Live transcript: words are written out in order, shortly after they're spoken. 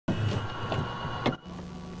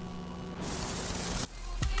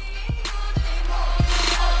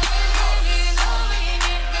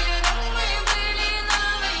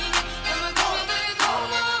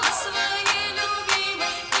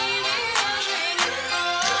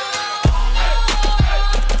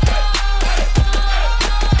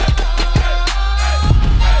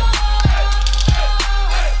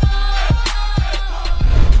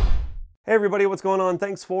Hey everybody, what's going on?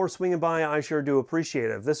 Thanks for swinging by. I sure do appreciate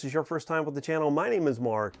it. If this is your first time with the channel, my name is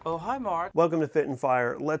Mark. Oh, hi Mark. Welcome to Fit and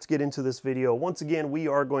Fire. Let's get into this video. Once again, we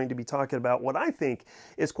are going to be talking about what I think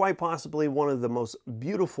is quite possibly one of the most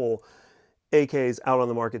beautiful AKs out on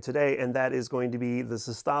the market today, and that is going to be the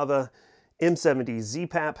Zastava M70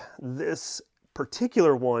 ZPAP. This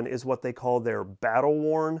particular one is what they call their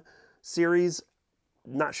battleworn series.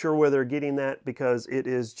 Not sure where they're getting that because it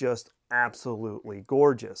is just absolutely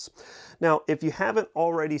gorgeous. Now, if you haven't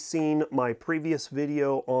already seen my previous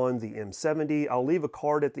video on the M70, I'll leave a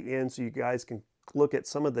card at the end so you guys can look at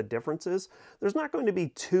some of the differences. There's not going to be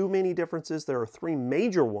too many differences. There are three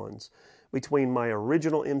major ones between my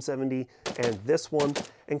original M70 and this one,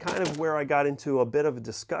 and kind of where I got into a bit of a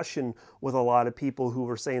discussion with a lot of people who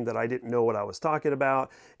were saying that I didn't know what I was talking about,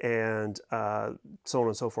 and so on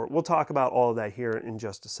and so forth. We'll talk about all of that here in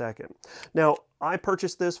just a second. Now, I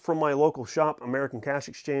purchased this from my local shop, American Cash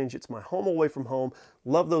Exchange. It's my home away from home.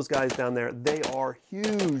 Love those guys down there. They are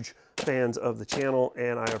huge fans of the channel,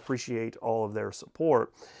 and I appreciate all of their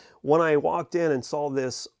support. When I walked in and saw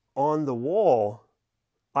this on the wall,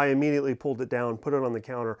 I immediately pulled it down, put it on the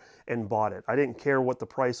counter, and bought it. I didn't care what the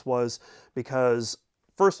price was because,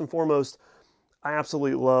 first and foremost, I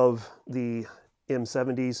absolutely love the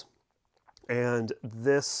M70s, and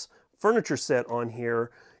this furniture set on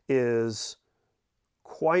here is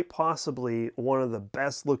quite possibly one of the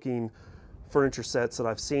best looking furniture sets that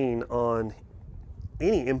I've seen on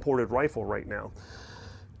any imported rifle right now.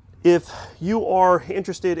 If you are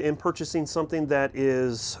interested in purchasing something that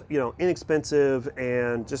is, inexpensive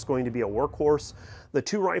and just going to be a workhorse, the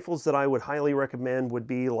two rifles that I would highly recommend would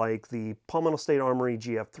be like the Palmetto State Armory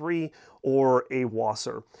GF3 or a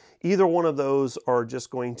Wasser. Either one of those are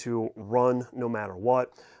just going to run no matter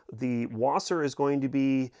what. The Wasser is going to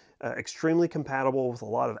be extremely compatible with a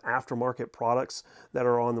lot of aftermarket products that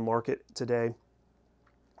are on the market today.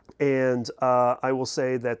 And I will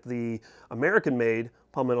say that the American-made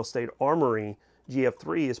Palmetto State Armory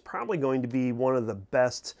GF3 is probably going to be one of the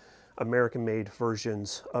best American-made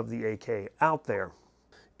versions of the AK out there.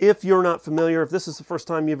 If you're not familiar, if this is the first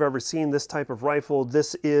time you've ever seen this type of rifle,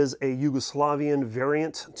 this is a Yugoslavian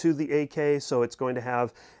variant to the AK, so it's going to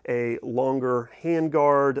have a longer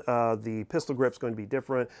handguard. The pistol grip's going to be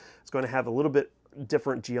different. It's going to have a little bit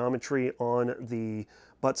different geometry on the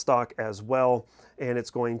buttstock as well, and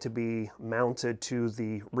it's going to be mounted to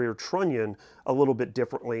the rear trunnion a little bit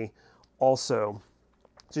differently also.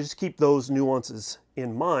 So just keep those nuances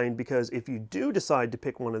in mind, because if you do decide to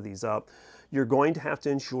pick one of these up, you're going to have to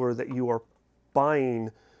ensure that you are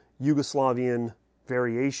buying Yugoslavian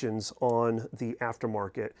variations on the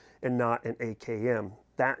aftermarket and not an AKM.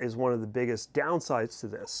 That is one of the biggest downsides to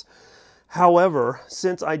this. However,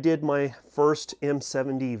 since I did my first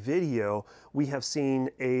M70 video, we have seen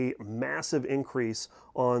a massive increase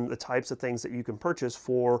on the types of things that you can purchase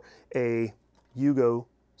for a Yugo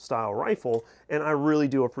style rifle, and I really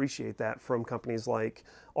do appreciate that from companies like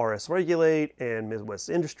RS Regulate and Midwest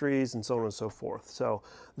Industries and so on and so forth. So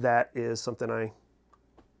that is something I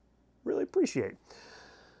really appreciate.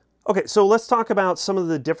 Okay, so let's talk about some of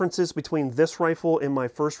the differences between this rifle and my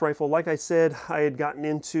first rifle. Like I said, I had gotten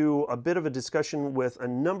into a bit of a discussion with a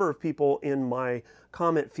number of people in my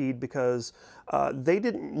comment feed because they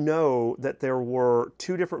didn't know that there were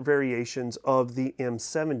two different variations of the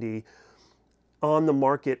M70 on the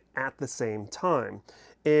market at the same time.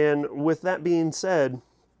 And with that being said,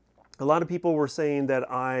 a lot of people were saying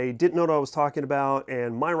that I didn't know what I was talking about,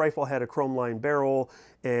 and my rifle had a chrome lined barrel,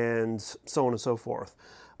 and so on and so forth.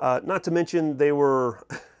 Not to mention they were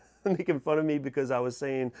making fun of me because I was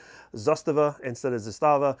saying Zastava instead of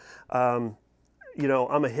Zastava. I'm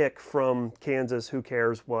a hick from Kansas. Who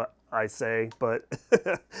cares what I say? But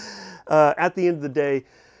at the end of the day,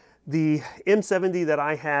 the M70 that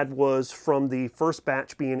I had was from the first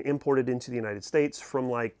batch being imported into the United States from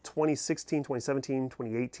like 2016, 2017,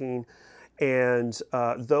 2018. And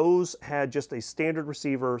those had just a standard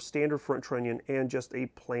receiver, standard front trunnion, and just a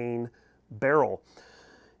plain barrel.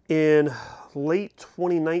 In late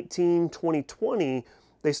 2019, 2020,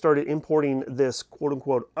 they started importing this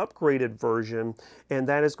quote-unquote upgraded version, and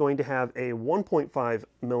that is going to have a 1.5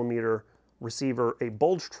 millimeter receiver, a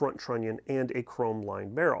bulged front trunnion, and a chrome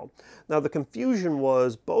lined barrel. Now the confusion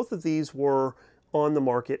was both of these were on the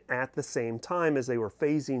market at the same time as they were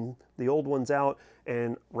phasing the old ones out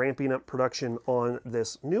and ramping up production on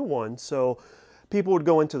this new one. So people would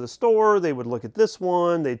go into the store, they would look at this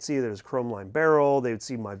one, they'd see there's a chrome lined barrel, they would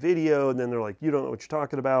see my video, and then they're like, you don't know what you're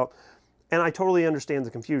talking about. And I totally understand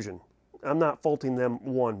the confusion. I'm not faulting them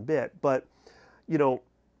one bit, but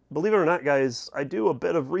believe it or not, guys, I do a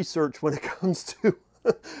bit of research when it comes to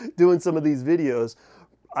doing some of these videos.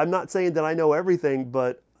 I'm not saying that I know everything,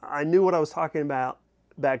 but I knew what I was talking about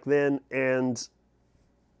back then, and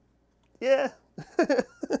yeah.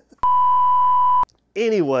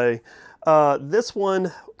 Anyway, this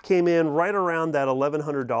one came in right around that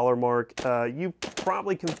 $1,100 mark. You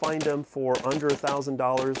probably can find them for under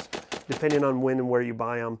 $1,000, depending on when and where you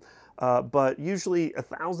buy them. But usually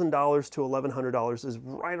 $1,000 to $1,100 is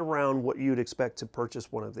right around what you'd expect to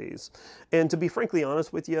purchase one of these. And to be frankly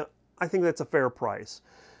honest with you, I think that's a fair price.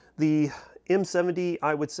 The M70,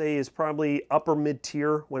 I would say, is probably upper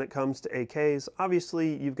mid-tier when it comes to AKs.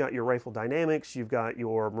 Obviously, you've got your Rifle Dynamics, you've got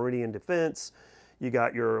your Meridian Defense, you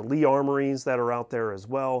got your Lee Armories that are out there as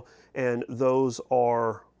well, and those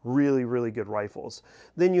are really, really good rifles.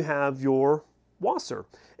 Then you have your Wasser,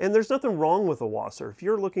 and there's nothing wrong with a Wasser. If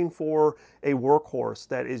you're looking for a workhorse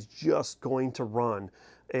that is just going to run,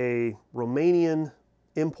 a Romanian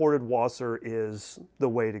imported Wasser is the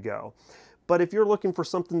way to go. But if you're looking for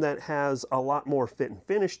something that has a lot more fit and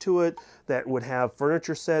finish to it, that would have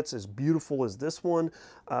furniture sets as beautiful as this one,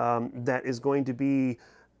 that is going to be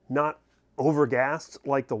not overgassed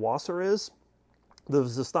like the Wasser is, the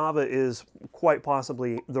Zastava is quite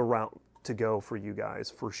possibly the route to go for you guys,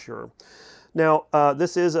 for sure. Now,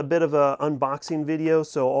 this is a bit of an unboxing video,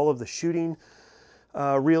 so all of the shooting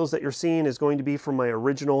reels that you're seeing is going to be from my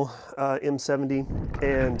original M70.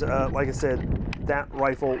 And like I said, that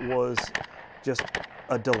rifle was just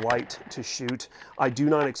a delight to shoot. I do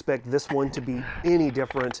not expect this one to be any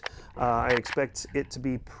different. I expect it to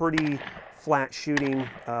be pretty flat shooting,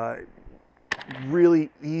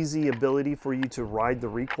 really easy ability for you to ride the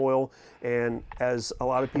recoil, and as a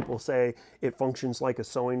lot of people say, it functions like a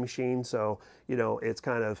sewing machine. So, you know, it's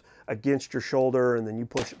kind of against your shoulder and then you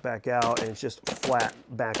push it back out and it's just flat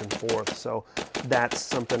back and forth. So that's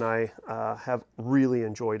something I have really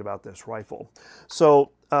enjoyed about this rifle.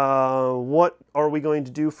 So what are we going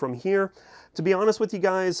to do from here? To be honest with you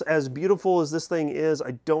guys, as beautiful as this thing is,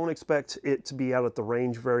 I don't expect it to be out at the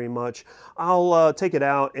range very much. I'll take it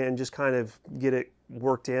out and just kind of get it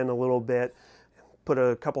worked in a little bit, put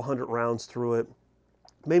a couple hundred rounds through it,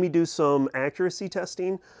 maybe do some accuracy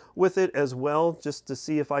testing with it as well, just to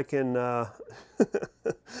see if I can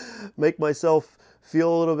make myself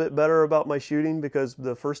feel a little bit better about my shooting, because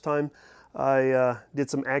the first time I did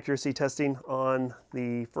some accuracy testing on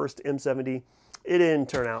the first M70, it didn't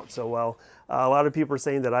turn out so well. A lot of people are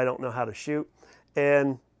saying that I don't know how to shoot,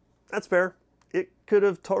 and that's fair. It could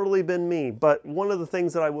have totally been me, but one of the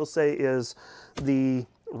things that I will say is the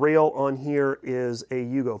rail on here is a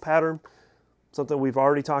Yugo pattern, something we've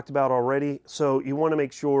already talked about already. So you want to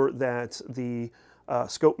make sure that the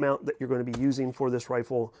scope mount that you're going to be using for this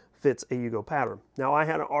rifle fits a Yugo pattern. Now, I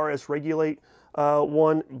had an RS Regulate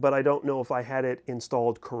one, but I don't know if I had it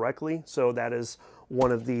installed correctly. So that is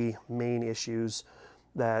one of the main issues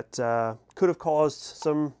that could have caused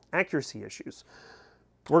some accuracy issues.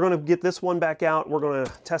 We're going to get this one back out. We're going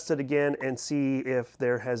to test it again and see if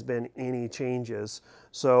there has been any changes.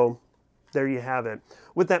 So there you have it.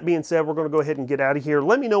 With that being said, we're going to go ahead and get out of here.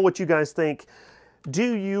 Let me know what you guys think.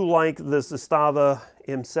 Do you like the Zastava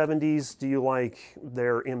M70s? Do you like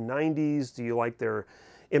their M90s? Do you like their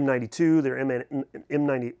M92, their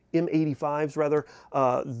M85s rather?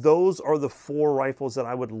 Those are the 4 rifles that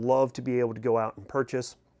I would love to be able to go out and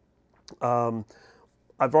purchase.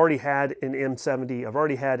 I've already had an M70, I've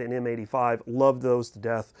already had an M85, loved those to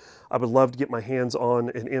death. I would love to get my hands on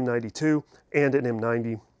an M92 and an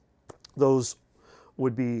M90. Those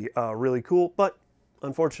would be really cool, but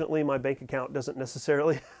unfortunately my bank account doesn't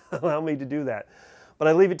necessarily allow me to do that. But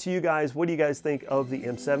I leave it to you guys. What do you guys think of the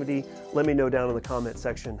M70? Let me know down in the comment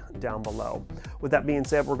section down below. With that being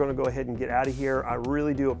said, we're going to go ahead and get out of here. I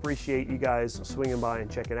really do appreciate you guys swinging by and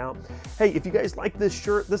checking out. Hey, if you guys like this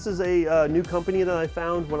shirt, this is a new company that I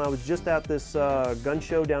found when I was just at this gun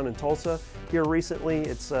show down in Tulsa here recently.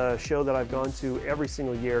 It's a show that I've gone to every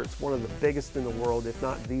single year. It's one of the biggest in the world, if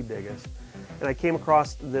not the biggest. And I came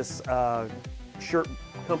across this shirt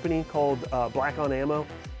company called Black on Ammo.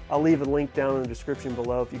 I'll leave a link down in the description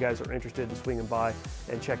below if you guys are interested in swinging by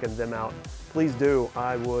and checking them out. Please do.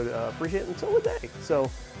 I would appreciate it until the day.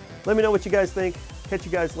 So let me know what you guys think. Catch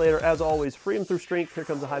you guys later. As always, freedom through strength. Here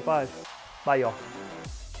comes a high five. Bye, y'all.